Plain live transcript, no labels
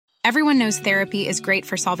Everyone knows therapy is great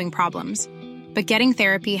for solving problems, but getting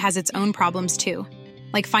therapy has its own problems too,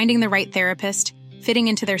 like finding the right therapist, fitting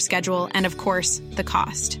into their schedule, and of course, the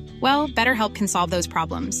cost. Well, BetterHelp can solve those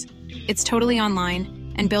problems. It's totally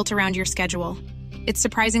online and built around your schedule. It's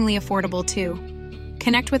surprisingly affordable too.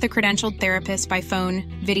 Connect with a credentialed therapist by phone,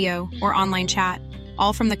 video, or online chat,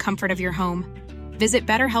 all from the comfort of your home. Visit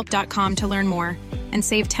BetterHelp.com to learn more and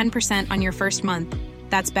save 10% on your first month.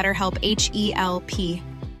 That's BetterHelp, H-E-L-P.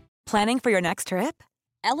 Planning for your next trip?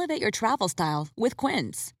 Elevate your travel style with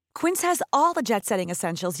Quince. Quince has all the jet-setting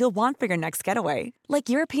essentials you'll want for your next getaway, like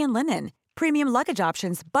European linen, premium luggage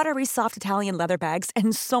options, buttery soft Italian leather bags,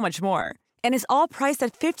 and so much more. And is all priced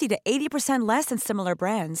at 50 to 80% less than similar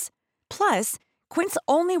brands. Plus, Quince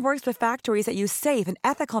only works with factories that use safe and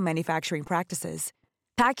ethical manufacturing practices.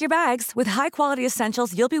 Pack your bags with high-quality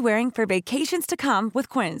essentials you'll be wearing for vacations to come with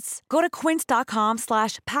Quince. Go to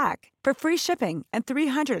quince.com/pack for free shipping and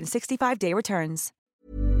 365-day returns.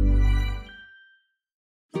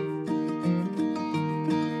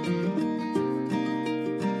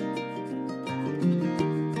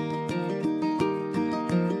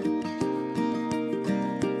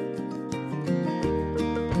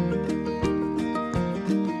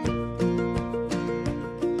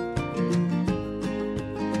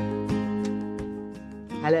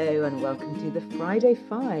 Hello and welcome to the Friday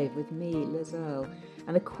Five with me, Liz Earle,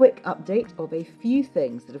 and a quick update of a few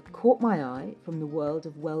things that have caught my eye from the world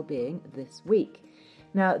of well-being this week.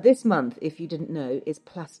 Now, this month, if you didn't know, is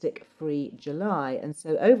Plastic Free July, and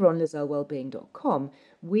so over on lizearlewellbeing.com,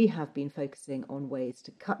 we have been focusing on ways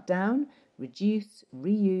to cut down, reduce,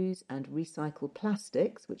 reuse and recycle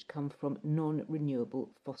plastics which come from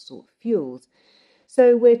non-renewable fossil fuels.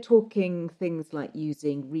 So we're talking things like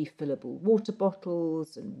using refillable water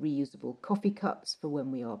bottles and reusable coffee cups for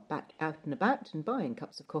when we are back out and about and buying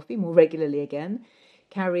cups of coffee more regularly again,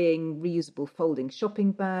 carrying reusable folding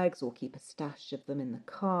shopping bags or keep a stash of them in the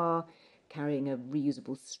car, carrying a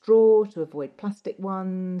reusable straw to avoid plastic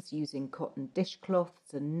ones, using cotton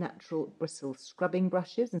dishcloths and natural bristle scrubbing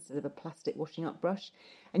brushes instead of a plastic washing up brush.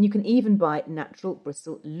 And you can even buy natural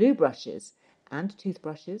bristle loo brushes and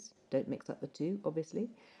toothbrushes. Don't mix up the two, obviously.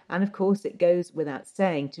 And of course, it goes without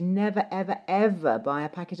saying to never, ever, ever buy a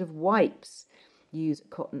packet of wipes. Use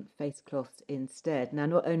cotton face cloths instead. Now,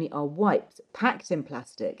 not only are wipes packed in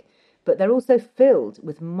plastic, but they're also filled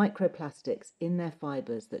with microplastics in their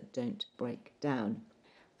fibres that don't break down.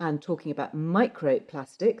 And talking about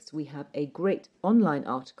microplastics, we have a great online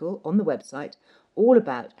article on the website all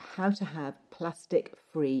about how to have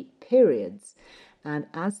plastic-free periods. And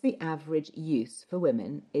as the average use for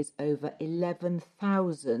women is over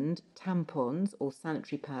 11,000 tampons or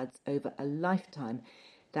sanitary pads over a lifetime,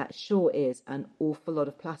 that sure is an awful lot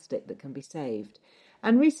of plastic that can be saved.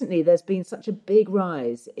 And recently there's been such a big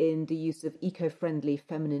rise in the use of eco-friendly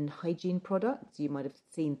feminine hygiene products. You might have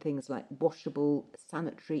seen things like washable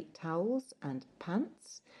sanitary towels and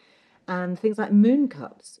pants, and things like moon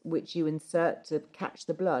cups, which you insert to catch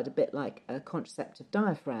the blood, a bit like a contraceptive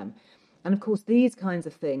diaphragm. And of course, these kinds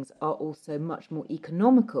of things are also much more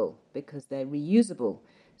economical because they're reusable.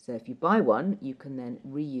 So if you buy one, you can then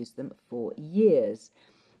reuse them for years.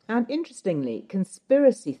 And interestingly,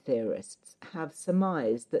 conspiracy theorists have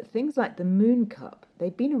surmised that things like the moon cup,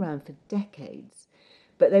 they've been around for decades,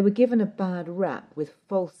 but they were given a bad rap with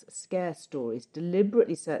false scare stories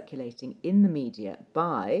deliberately circulating in the media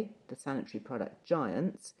by the sanitary product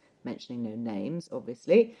giants, mentioning no names,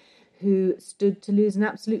 obviously, who stood to lose an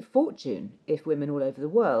absolute fortune if women all over the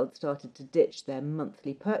world started to ditch their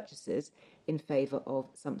monthly purchases in favour of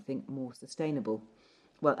something more sustainable.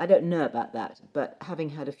 Well, I don't know about that, but having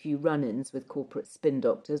had a few run-ins with corporate spin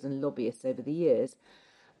doctors and lobbyists over the years,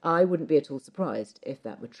 I wouldn't be at all surprised if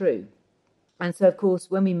that were true. And so, of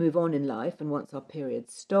course, when we move on in life and once our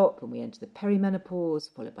periods stop and we enter the perimenopause,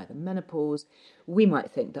 followed by the menopause, we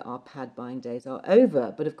might think that our pad buying days are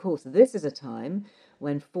over. But of course, this is a time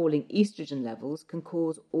when falling estrogen levels can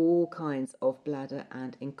cause all kinds of bladder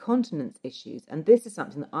and incontinence issues. And this is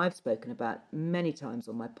something that I've spoken about many times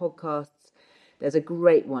on my podcasts. There's a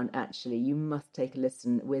great one, actually. You must take a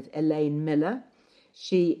listen with Elaine Miller.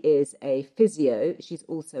 She is a physio. She's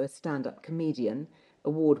also a stand-up comedian,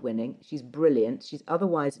 award-winning. She's brilliant. She's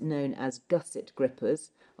otherwise known as Gusset Grippers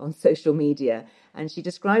on social media, and she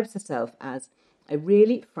describes herself as a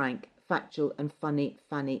really frank, factual and funny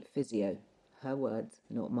fanny physio. Her words,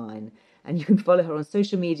 not mine. And you can follow her on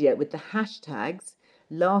social media with the hashtags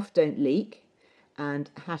Laugh Don't Leak and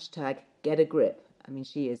hashtag Get a Grip. I mean,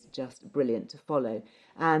 she is just brilliant to follow.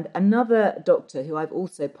 And another doctor who I've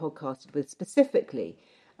also podcasted with specifically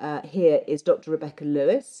here is Dr. Rebecca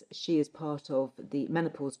Lewis. She is part of the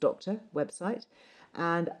Menopause Doctor website.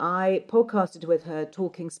 And I podcasted with her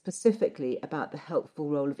talking specifically about the helpful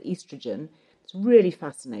role of estrogen. It's really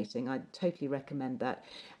fascinating. I totally recommend that.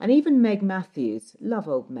 And even Meg Matthews, love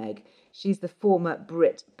old Meg. She's the former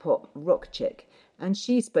Brit pop rock chick. And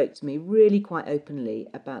she spoke to me really quite openly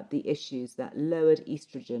about the issues that lowered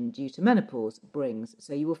estrogen due to menopause brings.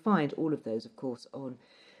 So you will find all of those, of course, on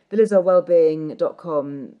the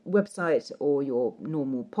LizEarleWellbeing.com website or your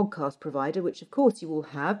normal podcast provider, which of course you will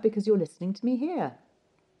have because you're listening to me here.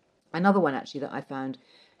 Another one actually that I found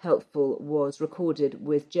helpful was recorded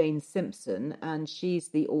with Jane Simpson, and she's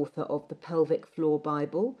the author of the Pelvic Floor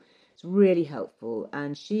Bible. It's really helpful,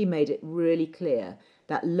 and she made it really clear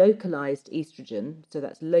that localized estrogen, so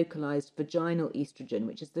that's localized vaginal estrogen,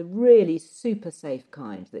 which is the really super safe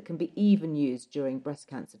kind that can be even used during breast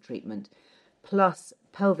cancer treatment, plus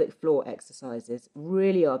pelvic floor exercises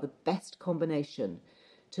really are the best combination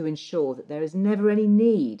to ensure that there is never any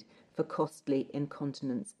need for costly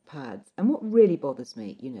incontinence pads. And what really bothers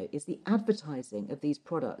me, is the advertising of these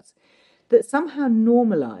products that somehow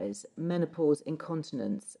normalise menopause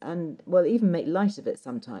incontinence and, well, even make light of it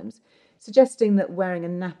sometimes, suggesting that wearing a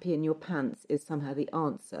nappy in your pants is somehow the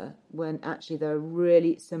answer, when actually there are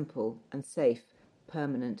really simple and safe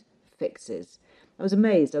permanent fixes. I was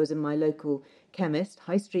amazed. I was in my local chemist,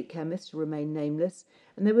 high street chemist, to remain nameless,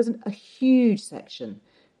 and there was a huge section,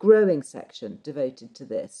 growing section, devoted to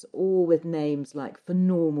this, all with names like for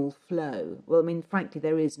normal flow. Well, I mean, frankly,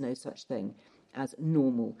 there is no such thing as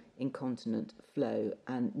normal incontinent flow,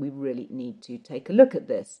 and we really need to take a look at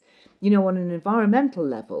this. On an environmental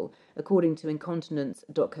level, according to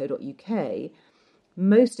incontinence.co.uk,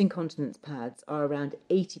 most incontinence pads are around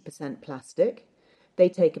 80% plastic. They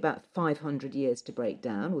take about 500 years to break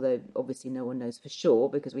down, although obviously no one knows for sure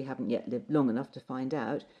because we haven't yet lived long enough to find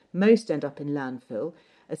out. Most end up in landfill.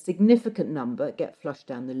 A significant number get flushed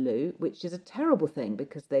down the loo, which is a terrible thing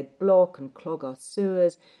because they block and clog our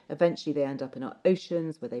sewers. Eventually they end up in our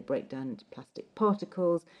oceans where they break down into plastic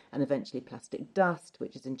particles and eventually plastic dust,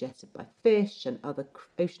 which is ingested by fish and other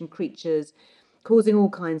ocean creatures, causing all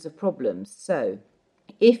kinds of problems. So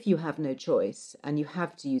if you have no choice and you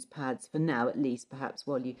have to use pads for now, at least, perhaps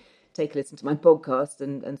while you take a listen to my podcast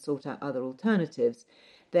and sort out other alternatives,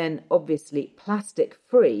 then obviously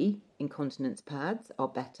plastic-free incontinence pads are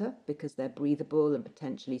better because they're breathable and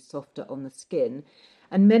potentially softer on the skin.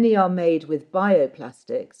 And many are made with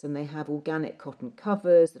bioplastics, and they have organic cotton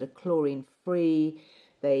covers that are chlorine-free.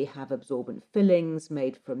 They have absorbent fillings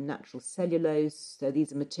made from natural cellulose. So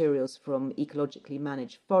these are materials from ecologically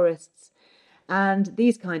managed forests. And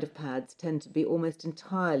these kind of pads tend to be almost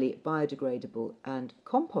entirely biodegradable and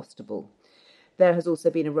compostable. There has also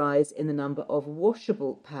been a rise in the number of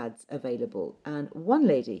washable pads available. And one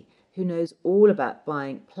lady who knows all about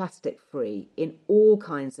buying plastic-free in all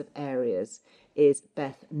kinds of areas is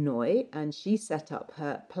Beth Noy. And she set up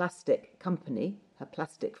her plastic company, her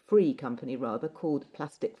plastic-free company rather, called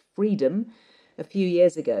Plastic Freedom a few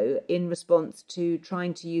years ago in response to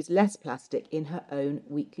trying to use less plastic in her own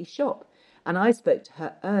weekly shop. And I spoke to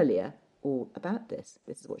her earlier all about this.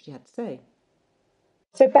 This is what she had to say.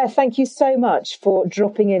 So, Beth, thank you so much for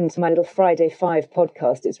dropping into my little Friday 5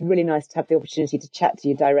 podcast. It's really nice to have the opportunity to chat to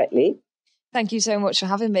you directly. Thank you so much for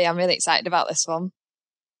having me. I'm really excited about this one.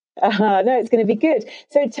 No, it's going to be good.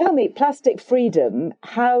 So tell me, Plastic Freedom,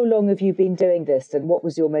 how long have you been doing this and what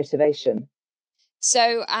was your motivation?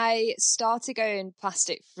 So I started going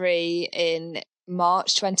plastic free in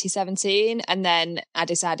March 2017, and then I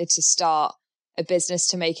decided to start a business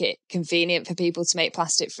to make it convenient for people to make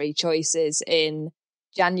plastic free choices in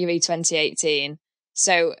January 2018.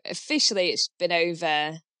 So officially it's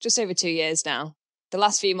been just over 2 years now. The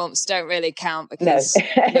last few months don't really count because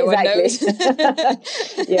no one knows.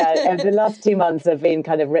 Yeah, the last 2 months have been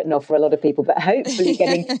kind of written off for a lot of people, but hopefully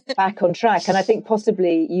getting back on track. And I think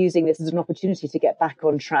possibly using this as an opportunity to get back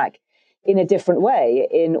on track in a different way,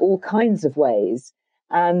 in all kinds of ways.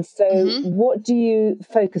 And so what do you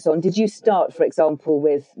focus on? Did you start, for example,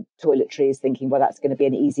 with toiletries, thinking, well, that's going to be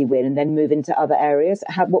an easy win, and then move into other areas?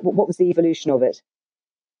 What was the evolution of it?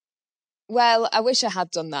 Well, I wish I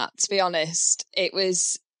had done that, to be honest. It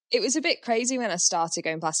was a bit crazy when I started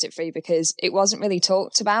going plastic free because it wasn't really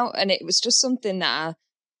talked about. And it was just something that I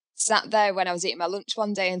sat there when I was eating my lunch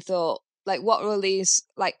one day and thought, like, what are all these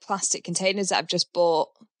like plastic containers that I've just bought,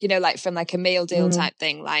 like from like a meal deal type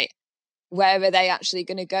thing? Like, where are they actually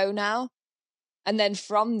going to go now? And then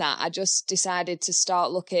from that, I just decided to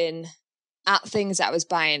start looking at things that I was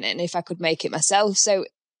buying and if I could make it myself. So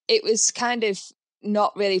it was kind of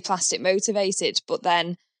not really plastic motivated, but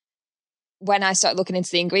then when I started looking into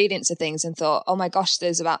the ingredients of things and thought, oh my gosh,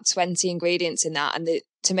 there's about 20 ingredients in that. And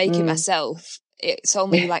to make it myself, it's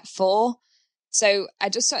only like 4. So I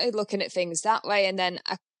just started looking at things that way. And then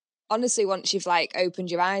honestly, once you've like opened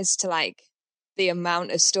your eyes to like the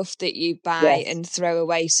amount of stuff that you buy and throw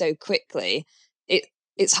away so quickly,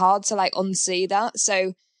 it's hard to like unsee that.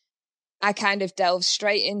 So I kind of delved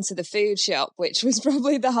straight into the food shop, which was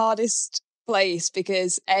probably the hardest place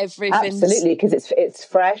because everything's... Absolutely, because it's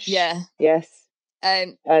fresh. Yeah. Yes.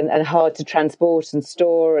 And hard to transport and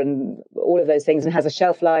store and all of those things, and has a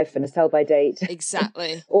shelf life and a sell-by date.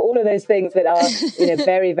 Exactly. All of those things that are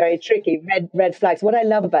very, very tricky, red flags. What I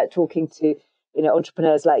love about talking to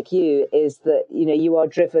entrepreneurs like you is that you are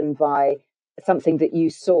driven by something that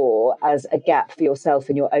you saw as a gap for yourself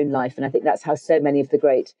in your own life, and I think that's how so many of the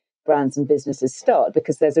great brands and businesses start,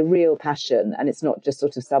 because there's a real passion, and it's not just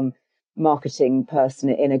sort of some marketing person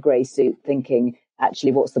in a grey suit thinking,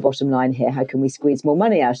 actually, what's the bottom line here? How can we squeeze more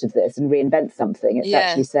money out of this and reinvent something? It's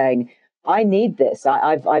actually saying, I need this.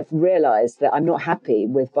 I've realised that I'm not happy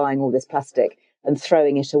with buying all this plastic and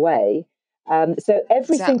throwing it away. So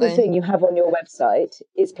every single thing you have on your website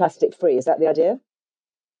is plastic free. Is that the idea?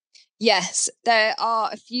 Yes, there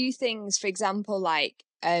are a few things, for example, like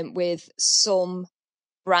with some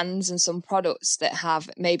brands and some products that have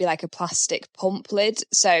maybe like a plastic pump lid.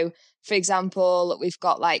 So for example, we've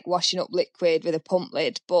got like washing up liquid with a pump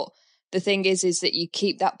lid, but the thing is that you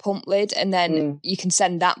keep that pump lid and then you can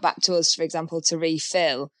send that back to us, for example, to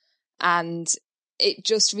refill, and it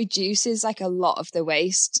just reduces like a lot of the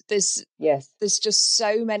waste. There's just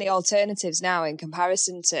so many alternatives now in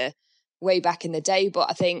comparison to way back in the day. But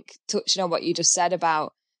I think touching on what you just said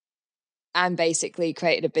about I'm basically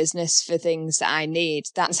created a business for things that I need.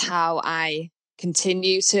 That's how I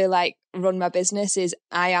continue to like run my business, is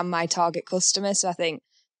I am my target customer. So I think,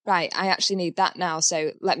 right, I actually need that now.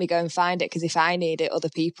 So let me go and find it, because if I need it, other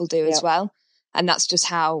people do as well. And that's just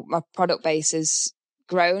how my product base has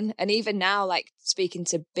grown. And even now, like speaking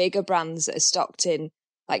to bigger brands that are stocked in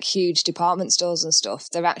like huge department stores and stuff,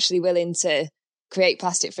 they're actually willing to create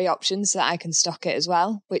plastic free options so that I can stock it as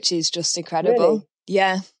well, which is just incredible. Really?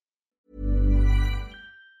 Yeah.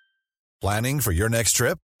 Planning for your next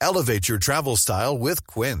trip? Elevate your travel style with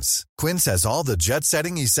Quince. Quince has all the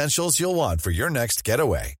jet-setting essentials you'll want for your next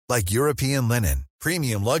getaway, like European linen,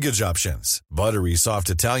 premium luggage options, buttery soft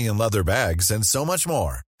Italian leather bags, and so much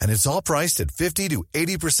more. And it's all priced at 50 to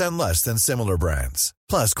 80% less than similar brands.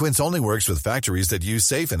 Plus, Quince only works with factories that use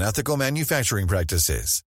safe and ethical manufacturing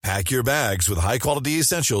practices. Pack your bags with high-quality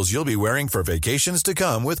essentials you'll be wearing for vacations to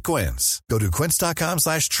come with Quince. Go to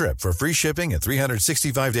quince.com/trip for free shipping and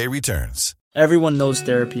 365-day returns. Everyone knows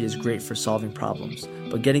therapy is great for solving problems,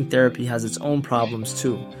 but getting therapy has its own problems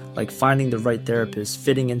too, like finding the right therapist,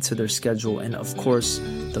 fitting into their schedule, and of course,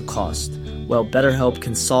 the cost. Well, BetterHelp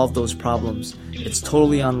can solve those problems. It's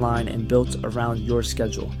totally online and built around your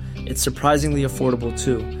schedule. It's surprisingly affordable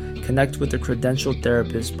too. Connect with a credentialed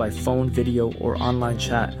therapist by phone, video, or online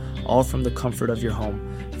chat, all from the comfort of your home.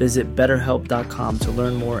 Visit BetterHelp.com to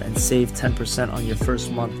learn more and save 10% on your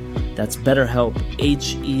first month. That's BetterHelp,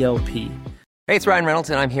 H-E-L-P. Hey, it's Ryan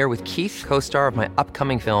Reynolds, and I'm here with Keith, co-star of my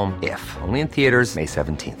upcoming film, If, only in theaters May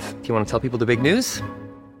 17th. Do you want to tell people the big news?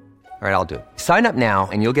 All right, I'll do it. Sign up now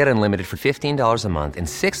and you'll get unlimited for $15 a month and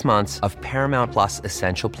 6 months of Paramount Plus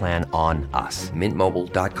Essential Plan on us.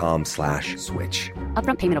 MintMobile.com/switch.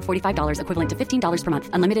 Upfront payment of $45 equivalent to $15 per month.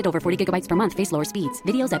 Unlimited over 40 gigabytes per month. Face lower speeds.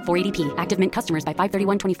 Videos at 480p. Active Mint customers by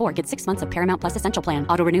 531.24 get 6 months of Paramount Plus Essential Plan.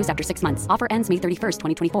 Auto renews after 6 months. Offer ends May 31st,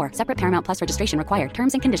 2024. Separate Paramount Plus registration required.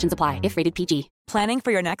 Terms and conditions apply if rated PG. Planning for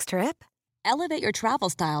your next trip? Elevate your travel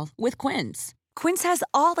style with Quince. Quince has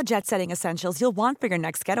all the jet-setting essentials you'll want for your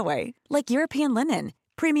next getaway, like European linen,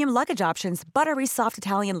 premium luggage options, buttery soft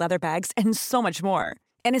Italian leather bags, and so much more.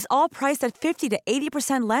 And is all priced at 50 to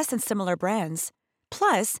 80% less than similar brands.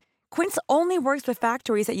 Plus, Quince only works with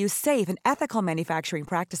factories that use safe and ethical manufacturing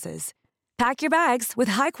practices. Pack your bags with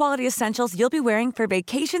high-quality essentials you'll be wearing for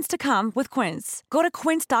vacations to come with Quince. Go to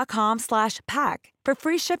quince.com/pack for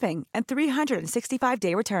free shipping and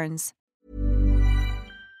 365-day returns.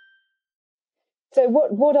 So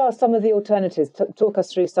what are some of the alternatives? Talk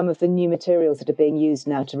us through some of the new materials that are being used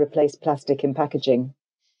now to replace plastic in packaging.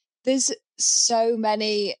 There's so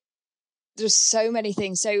many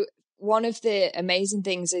things. So one of the amazing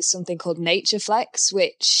things is something called NatureFlex,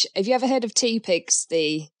 which, have you ever heard of Teapigs,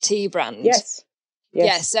 the tea brand? Yes.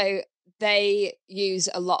 Yeah, so they use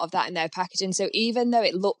a lot of that in their packaging. So even though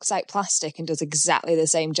it looks like plastic and does exactly the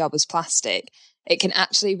same job as plastic, it can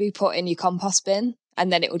actually be put in your compost bin and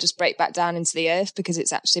then it will just break back down into the earth because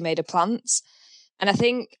it's actually made of plants. And I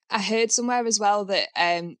think I heard somewhere as well that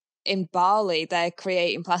in Bali, they're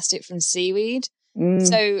creating plastic from seaweed. Mm.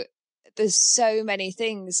 So there's so many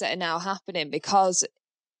things that are now happening because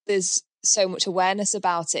there's so much awareness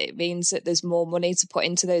about it. It means that there's more money to put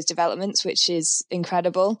into those developments, which is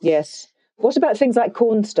incredible. Yes. What about things like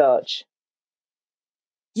cornstarch?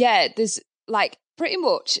 Yeah, there's like pretty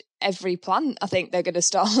much every plant, I think they're going to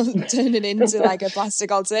start turning into like a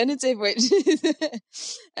plastic alternative, which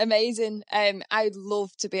is amazing. I'd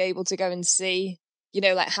love to be able to go and see,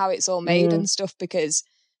 like how it's all made and stuff, because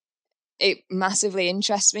it massively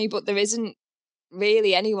interests me, but there isn't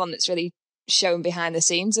really anyone that's really shown behind the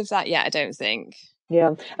scenes of that yet, I don't think.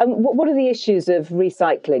 Yeah. And what are the issues of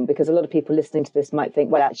recycling? Because a lot of people listening to this might think,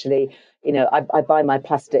 well, actually, I buy my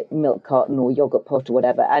plastic milk carton or yogurt pot or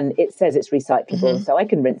whatever, and it says it's recyclable, so I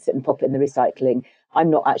can rinse it and pop it in the recycling. I'm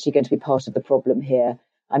not actually going to be part of the problem here.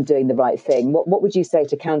 I'm doing the right thing. What would you say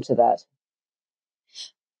to counter that?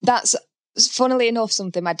 That's, funnily enough,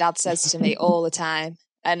 something my dad says to me all the time.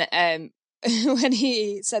 And when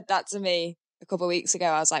he said that to me a couple of weeks ago,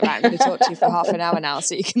 I was like, right, I'm going to talk to you for half an hour now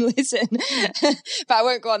so you can listen. But I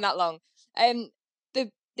won't go on that long. The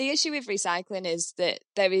issue with recycling is that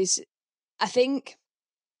there is, I think,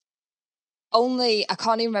 I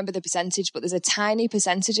can't even remember the percentage, but there's a tiny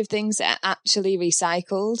percentage of things that are actually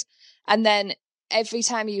recycled. And then every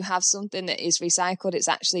time you have something that is recycled, it's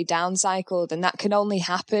actually downcycled. And that can only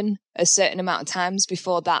happen a certain amount of times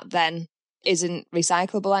before that then isn't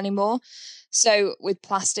recyclable anymore. So with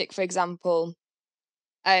plastic, for example,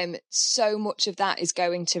 so much of that is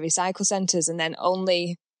going to recycle centres, and then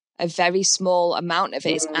only a very small amount of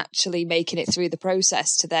it is actually making it through the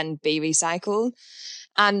process to then be recycled.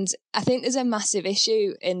 And I think there's a massive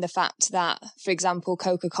issue in the fact that, for example,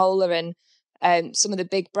 Coca-Cola and some of the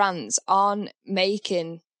big brands aren't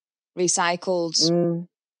making recycled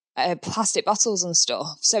plastic bottles and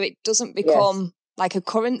stuff. So it doesn't become like a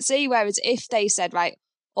currency. Whereas if they said, right,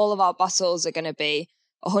 all of our bottles are going to be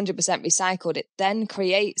 100% recycled, it then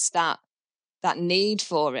creates that need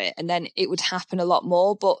for it, and then it would happen a lot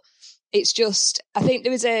more. But it's just, I think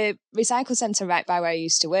there was a recycle centre right by where I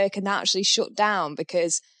used to work, and that actually shut down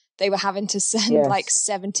because they were having to send like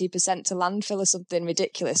 70% to landfill or something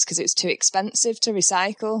ridiculous because it's too expensive to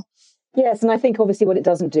recycle. Yes, and I think obviously what it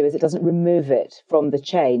doesn't do is it doesn't remove it from the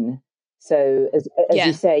chain. So as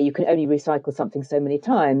you say, you can only recycle something so many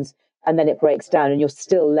times, and then it breaks down and you're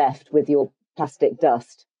still left with your plastic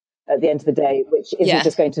dust at the end of the day, which isn't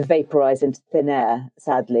just going to vaporize into thin air,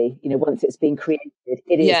 sadly. Once it's been created,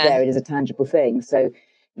 it is there, it is a tangible thing. So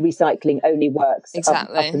recycling only works up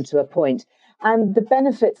until a point. And the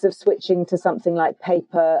benefits of switching to something like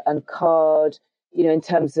paper and card, in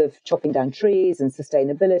terms of chopping down trees and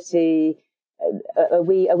sustainability, are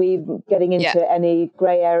we getting into any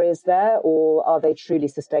grey areas there, or are they truly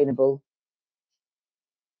sustainable?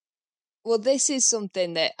 Well, this is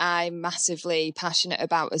something that I'm massively passionate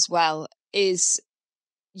about as well, is,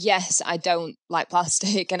 yes, I don't like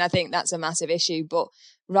plastic, and I think that's a massive issue, but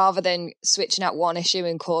rather than switching out one issue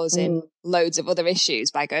and causing loads of other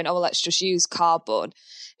issues by going, let's just use cardboard,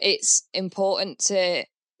 it's important to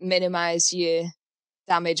minimise your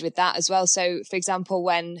damage with that as well. So, for example,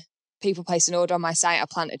 when people place an order on my site, I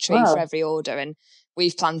plant a tree for every order, and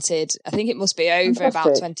we've planted, I think it must be over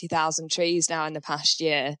about 20,000 trees now in the past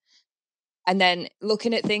year. And then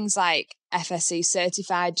looking at things like FSC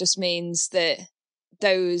certified just means that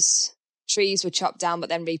those trees were chopped down but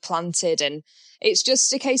then replanted. And it's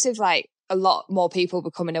just a case of like a lot more people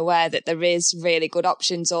becoming aware that there is really good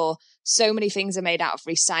options, or so many things are made out of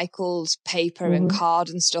recycled paper and card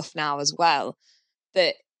and stuff now as well,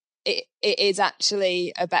 that it is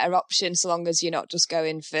actually a better option, so long as you're not just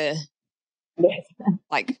going for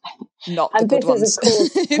like not the good ones. And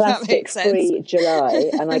this is, of course, Plastic-Free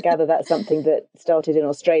July, and I gather that's something that started in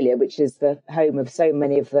Australia, which is the home of so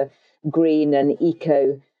many of the green and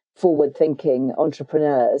eco-forward-thinking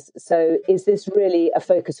entrepreneurs. So is this really a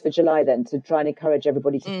focus for July then, to try and encourage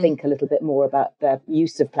everybody to think a little bit more about their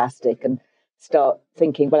use of plastic and start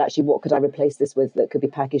thinking, well, actually, what could I replace this with that could be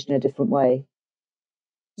packaged in a different way?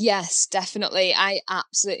 Yes, definitely. I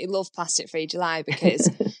absolutely love Plastic-Free July because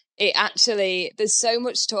it actually, there's so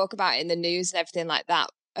much talk about in the news and everything like that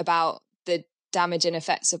about the damaging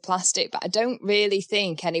effects of plastic, but I don't really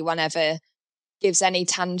think anyone ever gives any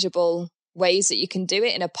tangible ways that you can do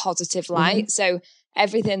it in a positive light. So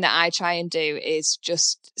everything that I try and do is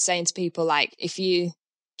just saying to people, like, if you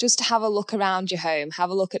just have a look around your home, have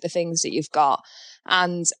a look at the things that you've got,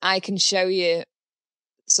 and I can show you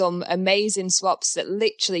some amazing swaps that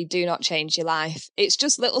literally do not change your life. It's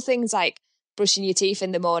just little things like brushing your teeth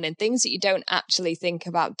in the morning, things that you don't actually think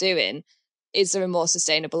about doing. Is there a more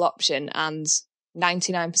sustainable option? And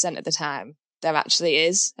 99% of the time there actually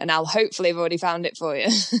is, and I'll hopefully have already found it for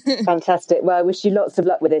you. Fantastic. Well, I wish you lots of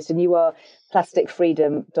luck with it, and you are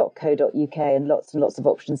plasticfreedom.co.uk, and lots of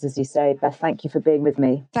options, as you say. Beth, thank you for being with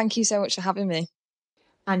me. Thank you so much for having me.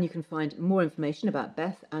 And you can find more information about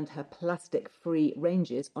Beth and her plastic-free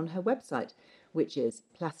ranges on her website, which is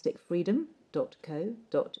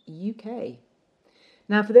plasticfreedom.co.uk.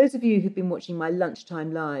 Now, for those of you who've been watching my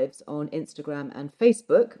lunchtime lives on Instagram and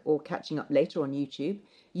Facebook, or catching up later on YouTube,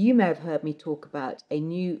 you may have heard me talk about a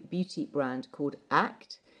new beauty brand called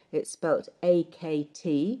ACT. It's spelt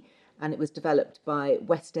A-K-T, and it was developed by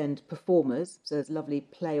West End performers. So there's a lovely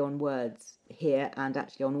play on words here and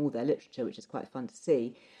actually on all their literature, which is quite fun to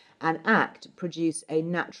see. And ACT produce a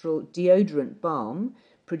natural deodorant balm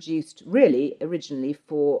produced really originally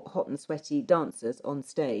for hot and sweaty dancers on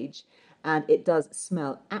stage. And it does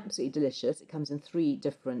smell absolutely delicious. It comes in 3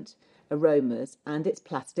 different aromas, and it's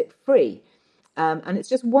plastic free. And it's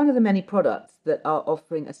just one of the many products that are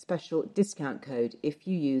offering a special discount code if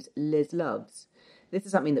you use Liz Loves. This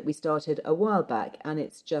is something that we started a while back, and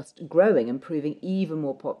it's just growing and proving even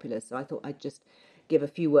more popular. So I thought I'd just give a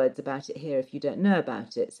few words about it here if you don't know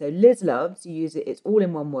about it. So Liz Loves, you use it, it's all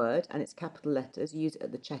in one word, and it's capital letters. You use it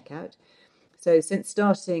at the checkout. So since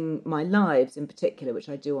starting my lives in particular, which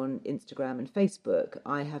I do on Instagram and Facebook,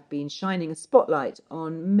 I have been shining a spotlight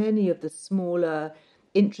on many of the smaller,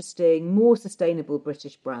 interesting, more sustainable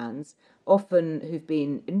British brands, often who've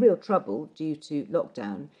been in real trouble due to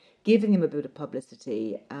lockdown, giving them a bit of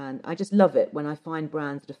publicity. And I just love it when I find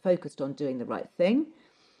brands that are focused on doing the right thing.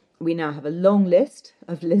 We now have a long list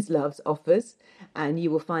of Liz Loves offers, and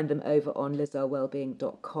you will find them over on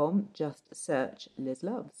lizearlewellbeing.com. Just search Liz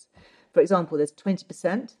Loves. For example, there's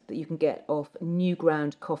 20% that you can get off New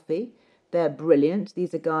Ground coffee. They're brilliant.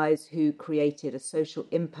 These are guys who created a social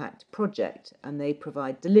impact project, and they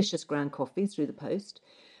provide delicious ground coffee through the post.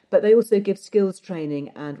 But they also give skills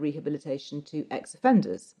training and rehabilitation to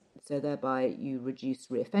ex-offenders. So thereby you reduce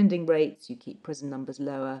reoffending rates, you keep prison numbers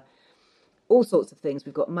lower, all sorts of things.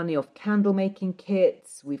 We've got money off candle making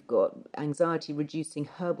kits, we've got anxiety reducing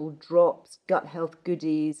herbal drops, gut health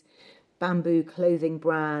goodies, bamboo clothing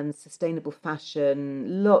brands, sustainable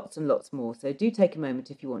fashion, lots and lots more. So do take a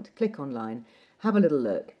moment if you want to click online, have a little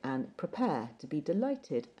look and prepare to be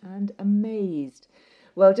delighted and amazed.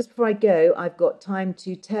 Well, just before I go, I've got time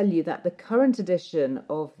to tell you that the current edition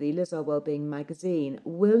of the Liz Earle Wellbeing magazine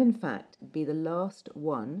will in fact be the last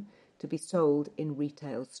one to be sold in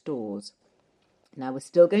retail stores. Now, we're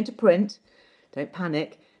still going to print, don't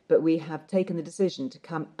panic, but we have taken the decision to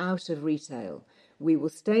come out of retail. We will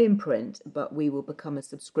stay in print, but we will become a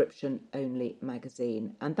subscription-only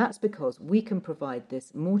magazine. And that's because we can provide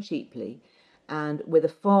this more cheaply and with a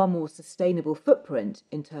far more sustainable footprint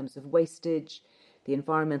in terms of wastage, the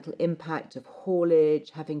environmental impact of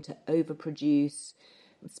haulage, having to overproduce,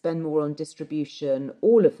 spend more on distribution,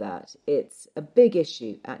 all of that. It's a big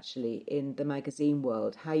issue, actually, in the magazine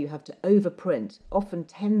world, how you have to overprint, often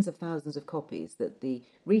tens of thousands of copies that the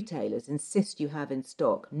retailers insist you have in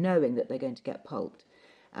stock, knowing that they're going to get pulped.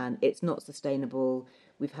 And it's not sustainable.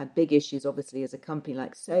 We've had big issues, obviously, as a company,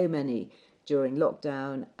 like so many, during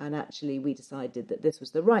lockdown. And actually, we decided that this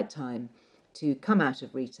was the right time to come out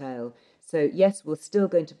of retail. So yes, we're still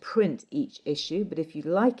going to print each issue, but if you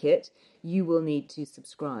like it, you will need to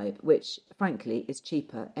subscribe, which frankly is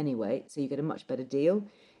cheaper anyway. So you get a much better deal.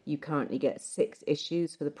 You currently get 6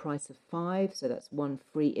 issues for the price of 5. So that's 1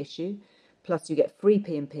 free issue. Plus you get free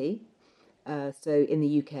P&P. So in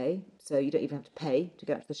the UK, so you don't even have to pay to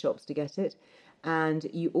go out to the shops to get it. And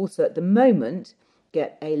you also at the moment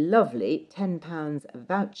get a lovely £10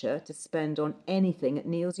 voucher to spend on anything at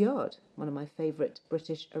Neal's Yard, one of my favourite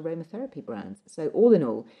British aromatherapy brands. So all in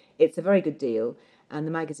all, it's a very good deal, and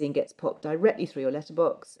the magazine gets popped directly through your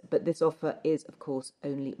letterbox, but this offer is, of course,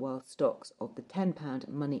 only while stocks of the £10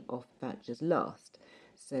 money off vouchers last.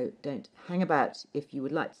 So don't hang about if you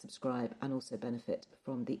would like to subscribe and also benefit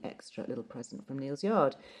from the extra little present from Neal's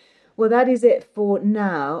Yard. Well, that is it for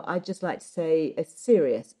now. I'd just like to say a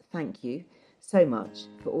serious thank you so much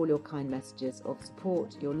for all your kind messages of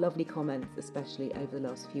support, your lovely comments, especially over the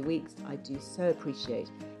last few weeks. I do so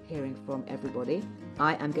appreciate hearing from everybody.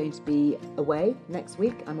 I am going to be away next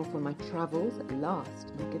week. I'm off on my travels at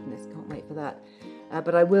last. My goodness, can't wait for that.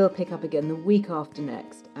 But I will pick up again the week after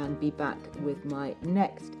next and be back with my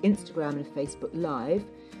next Instagram and Facebook Live.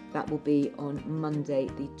 That will be on Monday,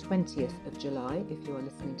 the 20th of July, if you are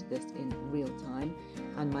listening to this in real time.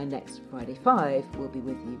 And my next Friday 5 will be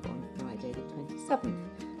with you on Friday, the 27th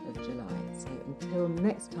of July. So until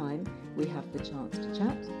next time we have the chance to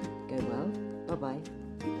chat, go well. Bye-bye.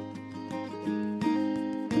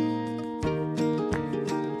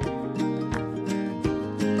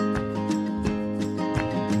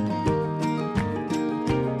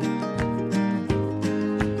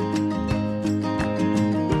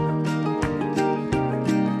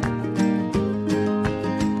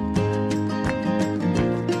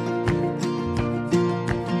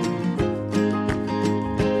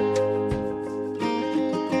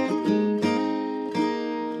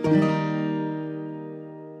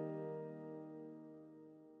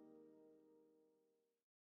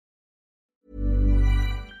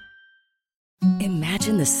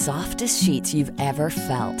 Imagine the softest sheets you've ever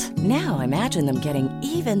felt. Now imagine them getting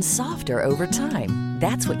even softer over time.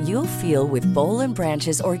 That's what you'll feel with Boll &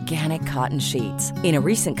 Branch's organic cotton sheets. In a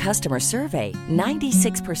recent customer survey,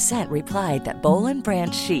 96% replied that Boll &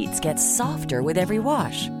 Branch sheets get softer with every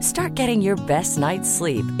wash. Start getting your best night's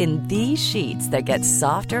sleep in these sheets that get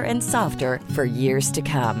softer and softer for years to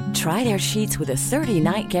come. Try their sheets with a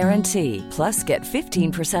 30-night guarantee. Plus, get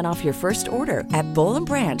 15% off your first order at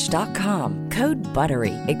bollandbranch.com. Code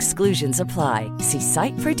BUTTERY. Exclusions apply. See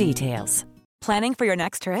site for details. Planning for your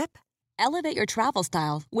next trip? Elevate your travel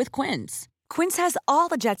style with Quince. Quince has all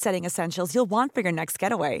the jet-setting essentials you'll want for your next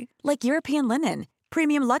getaway, like European linen,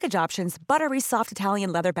 premium luggage options, buttery soft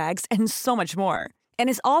Italian leather bags, and so much more. And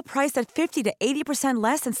is all priced at 50 to 80%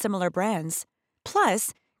 less than similar brands.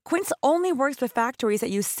 Plus, Quince only works with factories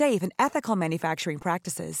that use safe and ethical manufacturing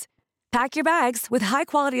practices. Pack your bags with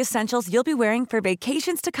high-quality essentials you'll be wearing for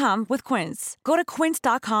vacations to come with Quince. Go to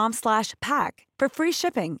quince.com/pack for free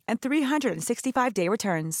shipping and 365-day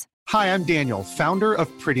returns. Hi, I'm Daniel, founder of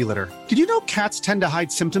Pretty Litter. Did you know cats tend to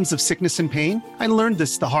hide symptoms of sickness and pain? I learned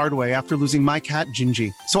this the hard way after losing my cat,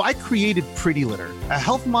 Gingy. So I created Pretty Litter, a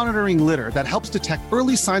health monitoring litter that helps detect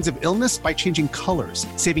early signs of illness by changing colors,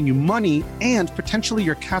 saving you money and potentially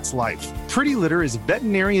your cat's life. Pretty Litter is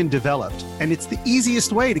veterinarian developed, and it's the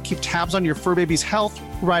easiest way to keep tabs on your fur baby's health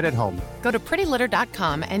right at home. Go to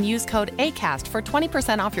prettylitter.com and use code ACAST for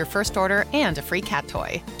 20% off your first order and a free cat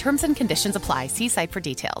toy. Terms and conditions apply. See site for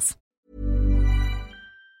details.